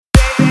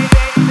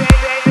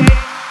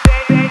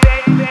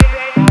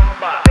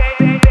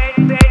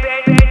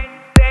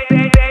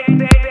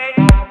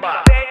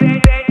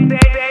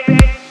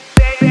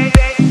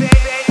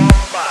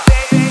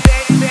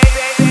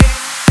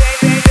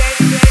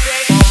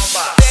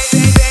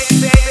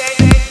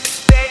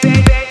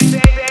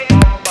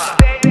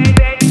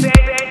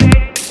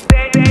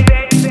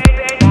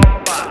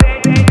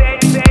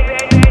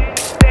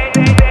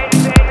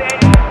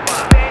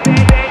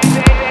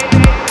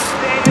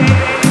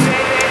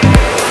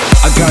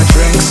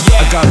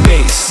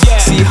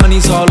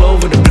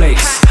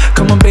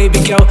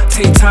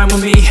take time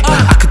with me.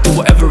 I could do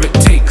whatever it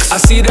takes. I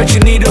see that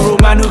you need a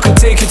real man who can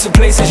take you to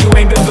places you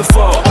ain't been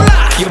before.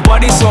 Your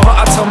body's so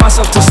hot, I tell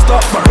myself to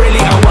stop, but really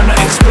I wanna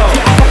explode.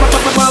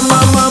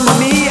 Mamma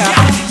mia,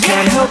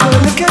 can't help but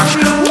look at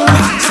you.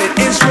 Said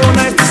it's real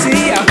nice to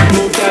see ya.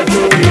 Move that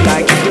booty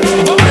like you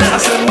do.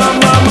 I said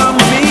mamma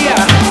mia,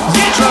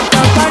 drop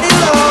that body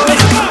low.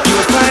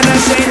 You'll find that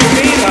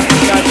senorita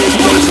got this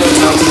place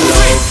so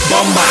low.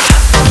 Bomba.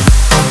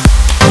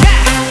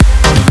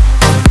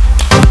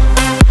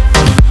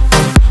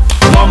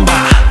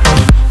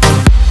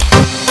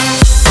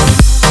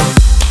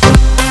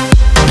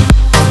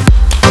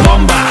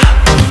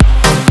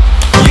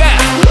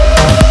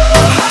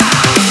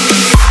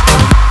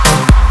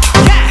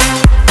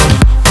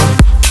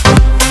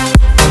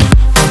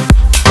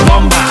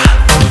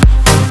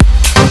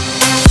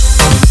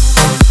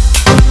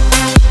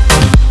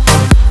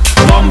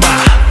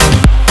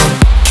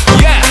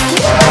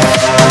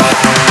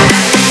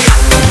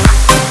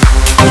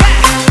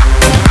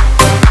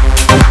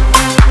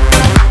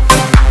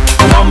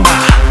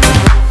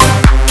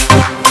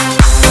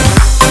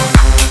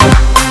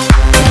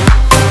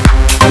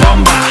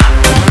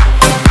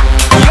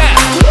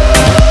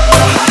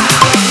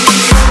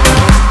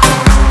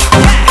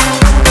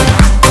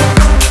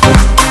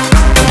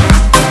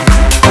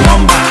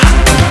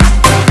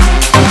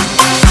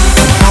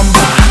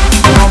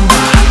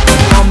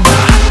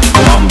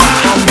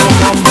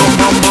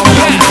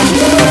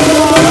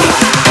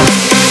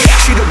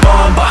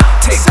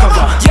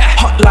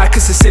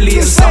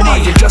 Sicilian summer,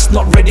 you're just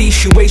not ready.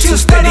 She waits too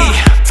steady.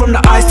 From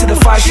the eyes to the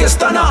thighs, she's a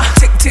stunner.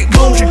 Tick tick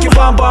boom, shake your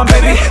bum bum,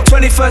 baby.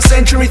 21st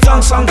century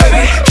thong song,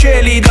 baby.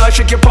 Cheerleader,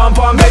 shake your pom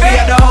pom, baby.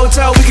 At the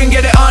hotel, we can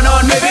get it on,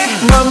 baby.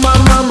 Mamma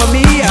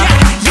mia,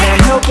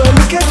 can't help but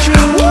look at you.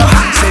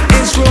 Said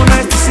it's real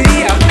nice to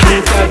see ya.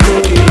 Move that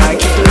booty like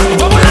you do.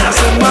 I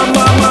said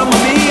mamma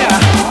mia,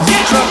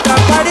 drop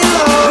that body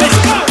low.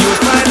 You'll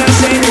find that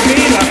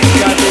senorita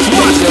got this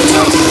place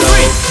so low.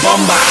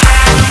 Bomba.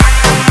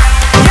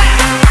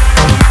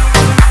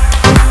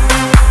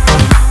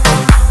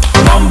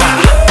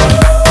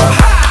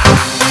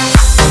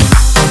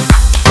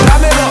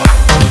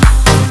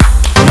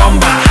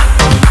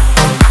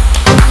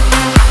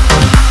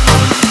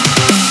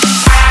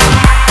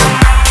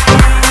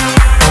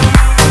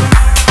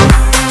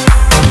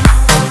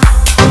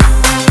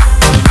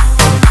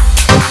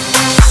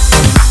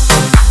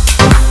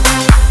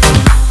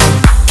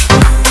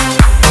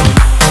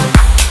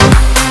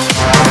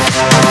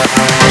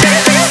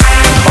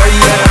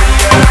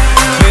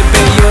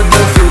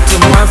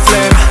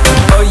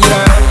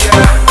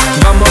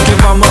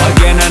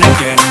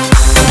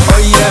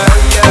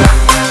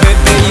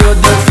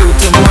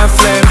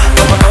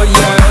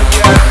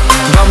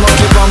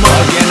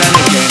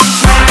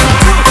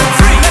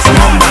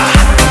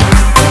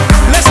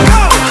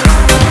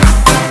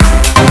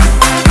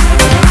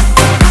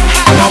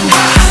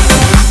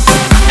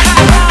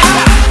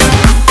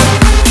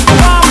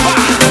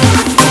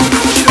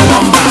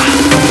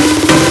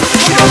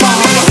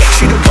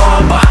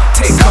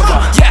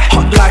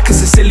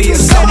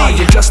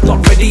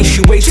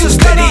 She waits too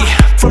steady.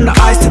 From the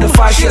eyes to the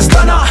thighs, she's a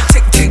stunner.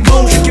 Tick tick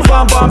boom, shake your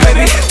bum bum,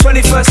 baby.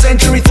 21st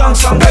century thong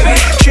song, baby.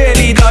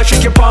 Cheerleader,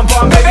 shake your pom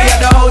pom, baby.